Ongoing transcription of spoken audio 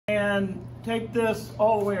then take this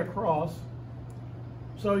all the way across.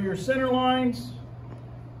 So your center lines,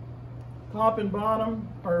 top and bottom,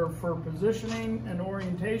 are for positioning and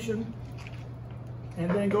orientation. And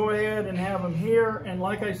then go ahead and have them here. And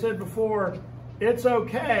like I said before, it's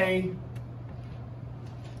okay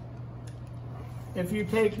if you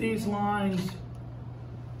take these lines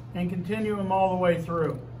and continue them all the way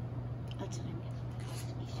through.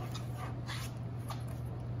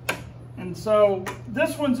 And so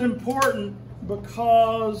this one's important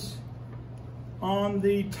because on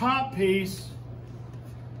the top piece,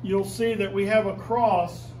 you'll see that we have a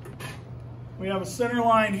cross. We have a center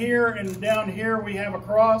line here, and down here we have a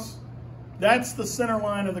cross. That's the center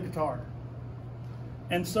line of the guitar.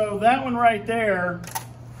 And so that one right there,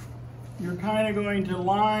 you're kind of going to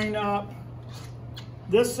line up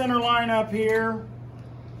this center line up here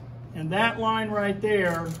and that line right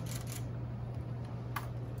there.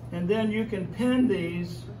 And then you can pin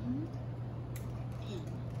these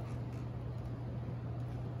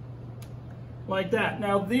like that.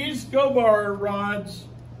 Now these go bar rods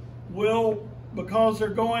will, because they're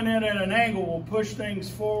going in at an angle, will push things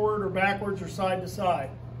forward or backwards or side to side.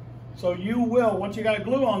 So you will, once you got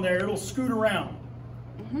glue on there, it'll scoot around.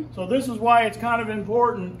 So this is why it's kind of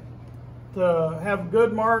important to have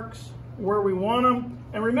good marks where we want them.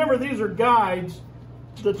 And remember, these are guides.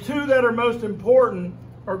 The two that are most important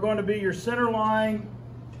are going to be your center line,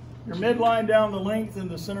 your midline down the length, and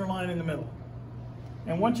the center line in the middle.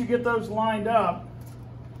 And once you get those lined up,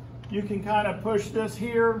 you can kind of push this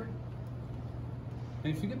here.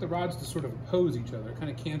 And if you get the rods to sort of oppose each other, it kind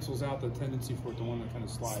of cancels out the tendency for it to want to kind of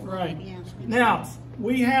slide. Right. Yeah. Now,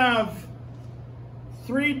 we have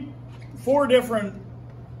 4 different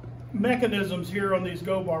mechanisms here on these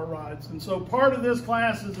go bar rods. And so part of this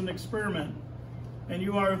class is an experiment. And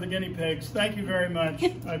you are the guinea pigs. Thank you very much.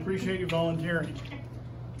 I appreciate you volunteering.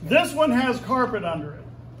 This one has carpet under it.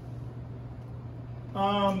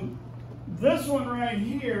 This one right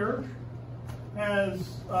here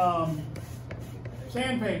has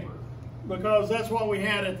sandpaper, because that's what we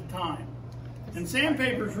had at the time. And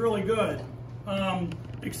sandpaper is really good,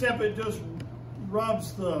 except it just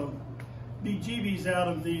rubs the bejeebies out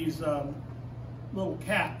of these little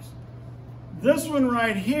caps. This one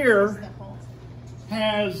right here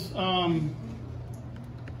has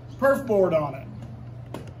perf board on it.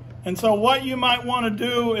 And so what you might want to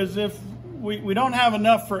do is, if we don't have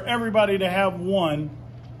enough for everybody to have one,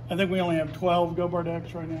 I think we only have 12 go bar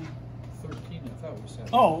decks right now. 13, I thought we said.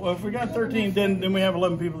 Oh, well, if we got 13, then we have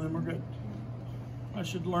 11 people, then we're good. I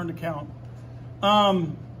should learn to count.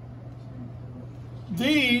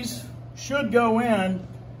 These should go in,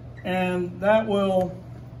 and that will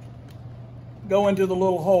go into the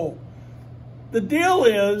little hole. The deal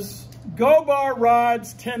is, go bar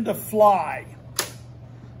rods tend to fly.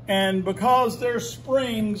 And because they're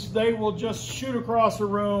springs, they will just shoot across a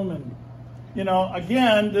room. And, you know,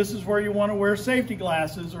 again, this is where you want to wear safety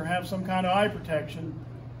glasses or have some kind of eye protection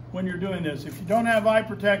when you're doing this. If you don't have eye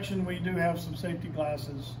protection, we do have some safety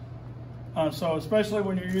glasses. So especially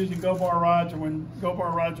when you're using go bar rods, or when go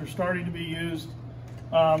bar rods are starting to be used,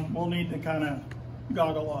 we'll need to kind of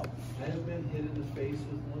goggle up. I have been hit in the face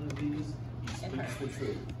with one of these. He speaks the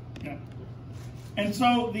truth. Yeah. And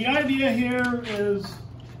so the idea here is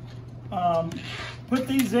put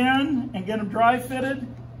these in and get them dry fitted,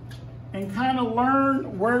 and kind of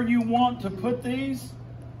learn where you want to put these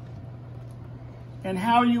and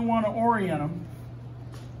how you want to orient them.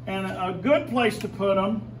 And a good place to put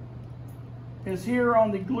them is here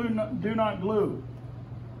on the do not glue.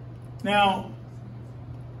 Now,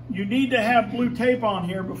 you need to have blue tape on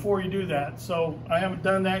here before you do that. So I haven't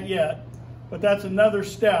done that yet, but that's another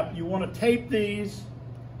step. You want to tape these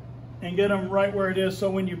and get them right where it is, so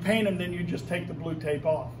when you paint them, then you just take the blue tape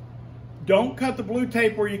off. Don't cut the blue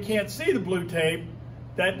tape where you can't see the blue tape.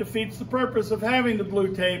 That defeats the purpose of having the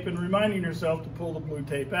blue tape and reminding yourself to pull the blue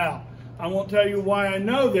tape out. I won't tell you why I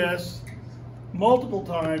know this multiple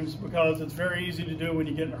times, because it's very easy to do when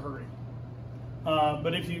you get in a hurry.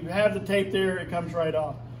 But if you have the tape there, it comes right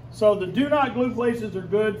off. So the do not glue places are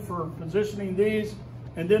good for positioning these.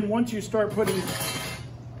 And then once you start putting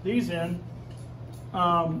these in,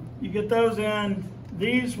 you get those in,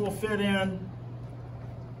 these will fit in,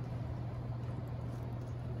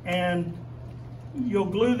 and you'll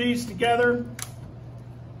glue these together.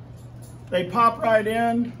 They pop right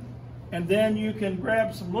in, and then you can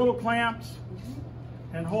grab some little clamps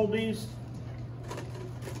and hold these.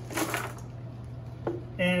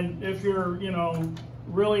 And if you're, you know,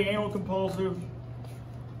 really anal compulsive,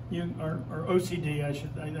 or OCD,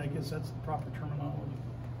 I guess that's the proper terminology.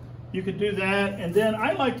 You could do that, and then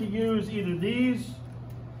I like to use either these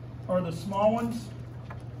or the small ones.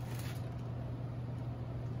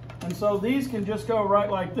 And so these can just go right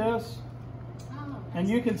like this. And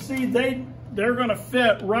you can see they're going to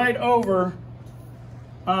fit right over.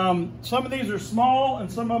 Some of these are small and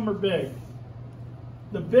some of them are big.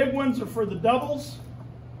 The big ones are for the doubles,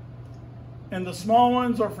 and the small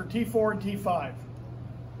ones are for T4 and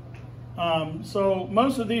T5. So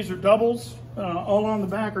most of these are doubles. All on the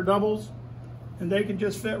back are doubles, and they can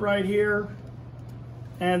just fit right here.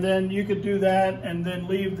 And then you could do that, and then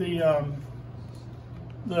leave the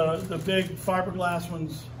big fiberglass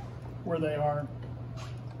ones where they are.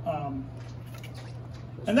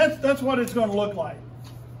 And that's what it's going to look like.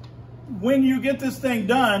 When you get this thing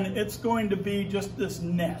done, it's going to be just this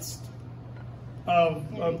nest of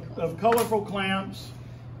colorful clamps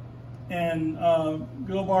and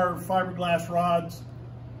Gobar fiberglass rods.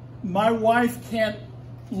 My wife can't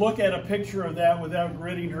look at a picture of that without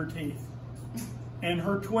gritting her teeth. And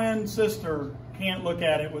her twin sister can't look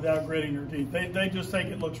at it without gritting her teeth. They just think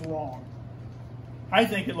it looks wrong. I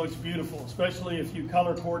think it looks beautiful, especially if you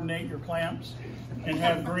color coordinate your clamps and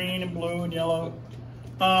have green and blue and yellow.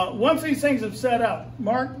 Once these things have set up,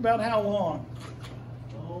 Mark, about how long?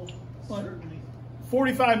 Oh, What? certainly.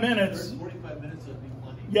 45 minutes. 45 minutes would be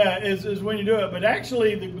plenty. Yeah, is when you do it. But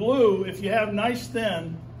actually the glue, if you have nice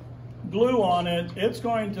thin glue on it, it's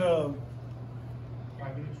going to,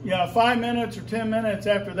 5 minutes. yeah, 5 minutes or 10 minutes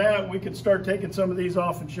after that, we could start taking some of these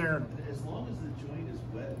off and sharing them. As long as the joint is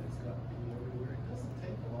wet and it's got glue everywhere, it doesn't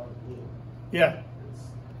take a lot of glue. Yeah.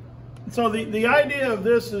 It's, So the idea of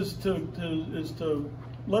this is to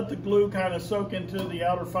let the glue kind of soak into the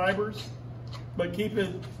outer fibers, but keep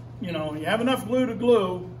it, you know, you have enough glue to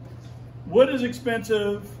glue. Wood is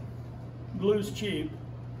expensive, glue's cheap,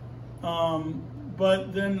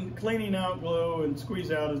 but then cleaning out glue and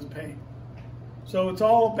squeeze out is a pain. So it's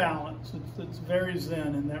all a balance. It's very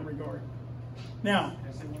zen in that regard. Now, can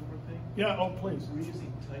I say one more thing? yeah, oh please. We're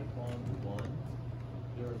using Type Bond 1.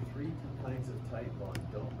 There are 3 kinds of Type Bond.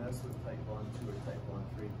 Don't mess with Type Bond 2 or Type Bond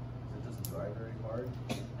 3 because it doesn't dry very hard.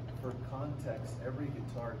 For context, every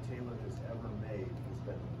guitar Taylor has ever made has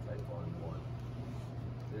been with Type Bond 1.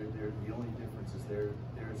 The only difference is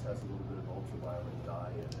theirs has a little bit of ultraviolet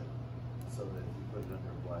dye in it, so that if you put it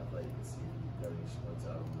under a black light, you can see if you've got any splits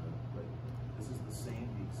out on it. But this is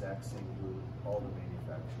the exact same glue all the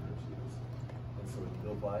manufacturers use. And so if you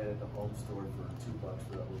go buy it at the home store for $2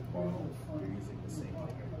 for that little bottle, you're using the same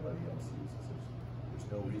thing everybody else uses. There's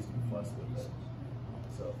no reason to fuss with it.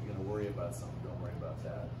 So if you're going to worry about something, don't worry about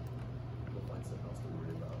that. You'll find something else to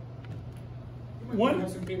worry about. You might have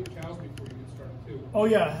some paper towels before you get started too. Oh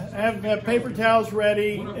yeah, have paper towels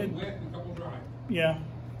ready. One of them wet and a couple dry. Yeah,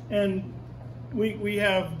 and we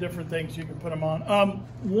have different things you can put them on.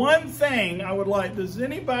 One thing I would like, does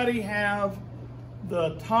anybody have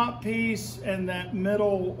the top piece and that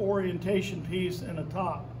middle orientation piece and the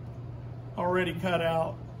top already cut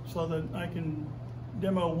out so that I can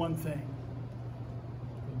demo one thing?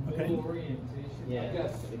 Okay. Middle orientation. Yeah, I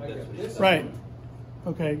guess this. Right.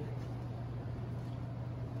 Okay.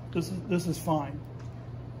 This is fine.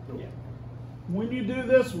 Yeah. When you do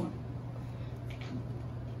this one,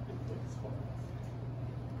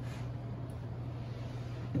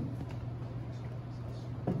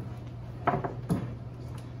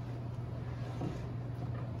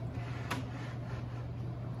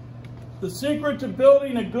 the secret to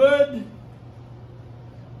building a good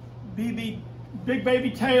Big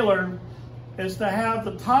Baby Taylor is to have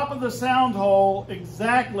the top of the sound hole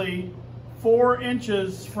exactly 4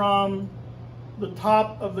 inches from the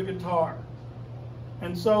top of the guitar.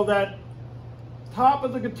 And so that top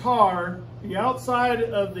of the guitar, the outside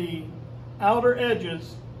of the outer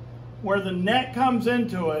edges, where the neck comes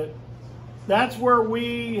into it, that's where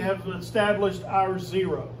we have established our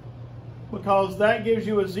 0. Because that gives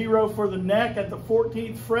you a 0 for the neck at the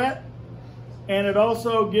 14th fret, and it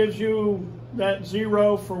also gives you that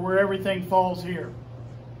 0 for where everything falls here.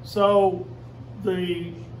 So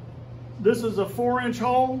this is a 4-inch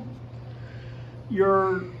hole.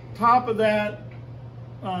 Your top of that,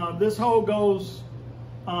 this hole goes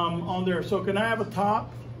on there. So can I have a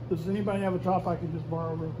top? Does anybody have a top I can just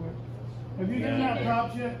borrow real quick? Have you given out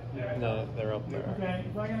tops yet? No, they're up there. Okay,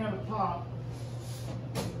 if I can have a top.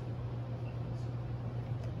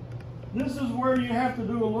 This is where you have to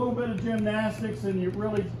do a little bit of gymnastics, and you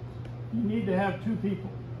need to have 2 people.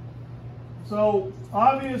 So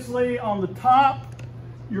obviously on the top,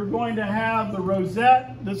 you're going to have the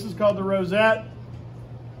rosette. This is called the rosette.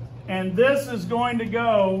 And this is going to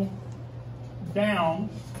go down.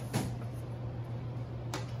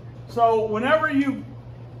 So whenever you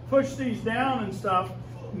push these down and stuff,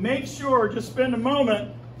 make sure, just spend a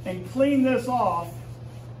moment and clean this off.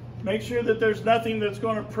 Make sure that there's nothing that's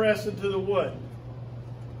going to press into the wood,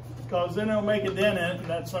 because then it'll make a dent in it, and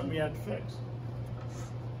that's something you have to fix.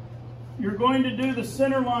 You're going to do the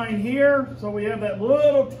center line here, so we have that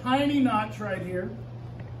little tiny notch right here,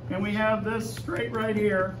 and we have this straight right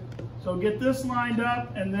here. So get this lined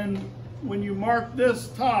up, and then when you mark this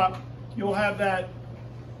top, you'll have that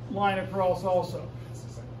line across also.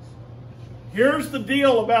 Here's the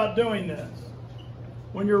deal about doing this.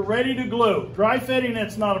 When you're ready to glue, dry fitting,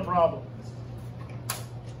 it's not a problem.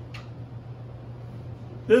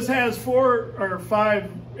 This has 4 or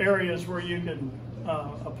 5 areas where you can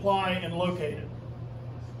apply and locate it.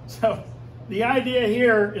 So the idea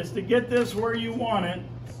here is to get this where you want it,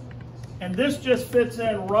 and this just fits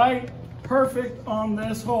in right perfect on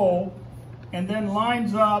this hole and then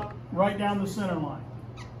lines up right down the center line.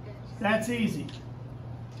 That's easy.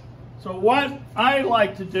 So what I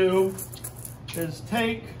like to do is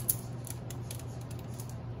take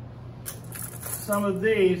some of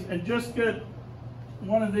these and just get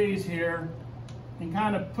one of these here and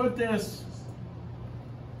kind of put this,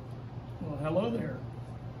 well, hello there.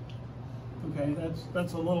 Okay,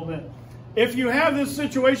 that's a little bit. If you have this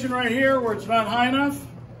situation right here where it's not high enough,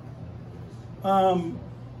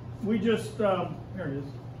 we just, here it is.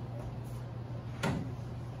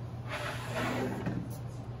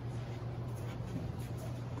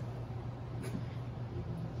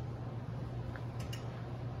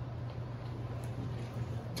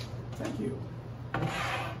 Thank you.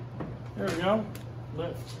 There we go.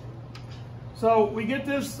 Lift. So we get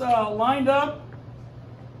this lined up,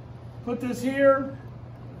 put this here.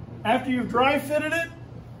 After you've dry fitted it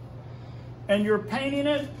and you're painting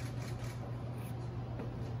it,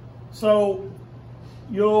 so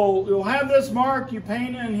you'll have this mark, you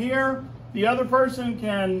paint in here. The other person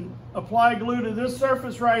can apply glue to this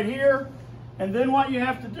surface right here, and then what you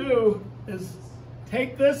have to do is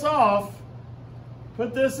take this off,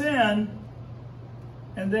 put this in,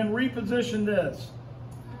 and then reposition this.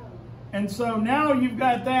 And so now you've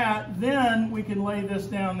got that, then we can lay this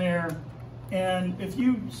down there. And if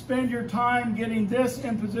you spend your time getting this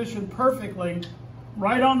in position perfectly,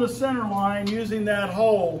 right on the center line using that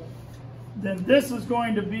hole, then this is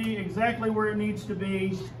going to be exactly where it needs to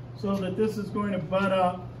be, so that this is going to butt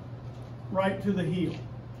up right to the heel.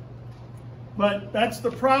 But that's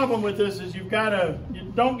the problem with this, is you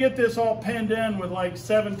don't get this all pinned in with like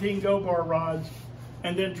 17 go-bar rods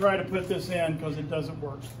and then try to put this in, because it doesn't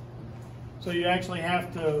work. So you actually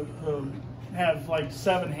have to have like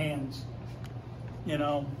 7 hands, you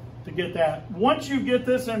know, to get that. Once you get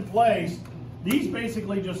this in place, these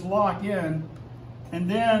basically just lock in, and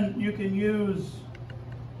then you can use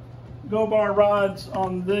go-bar rods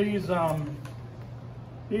on these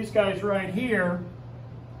guys right here.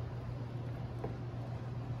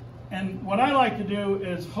 And what I like to do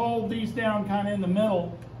is hold these down kind of in the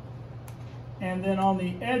middle, and then on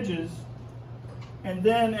the edges, and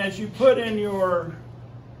then as you put in your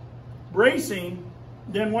bracing,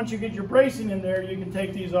 then once you get your bracing in there, you can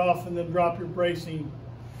take these off and then drop your bracing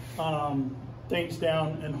things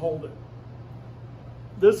down and hold it.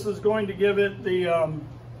 This is going to give it the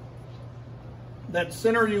that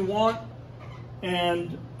center you want.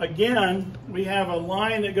 And again, we have a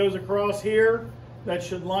line that goes across here that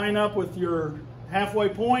should line up with your halfway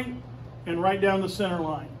point and right down the center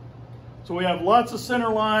line. So we have lots of center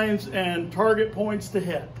lines and target points to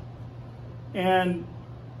hit. And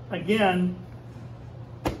again,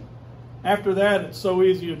 after that, it's so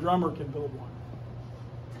easy a drummer can build one.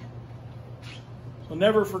 So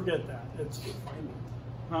never forget that. It's,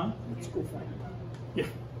 huh? Yeah.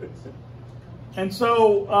 And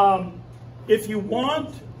so if you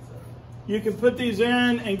want, you can put these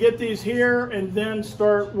in and get these here and then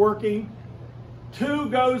start working. 2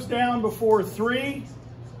 goes down before 3,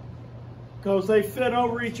 because they fit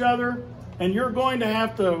over each other. And you're going to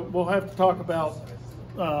have to, we'll have to talk about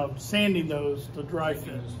sanding those to dry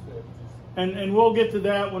fit. And we'll get to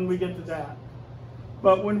that when we get to that.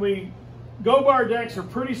 But when go-bar decks are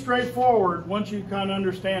pretty straightforward once you kind of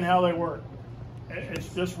understand how they work.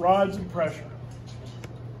 It's just rods and pressure.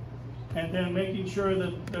 And then making sure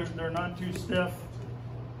that they're not too stiff.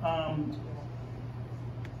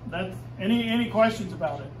 That's any questions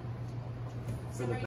about it?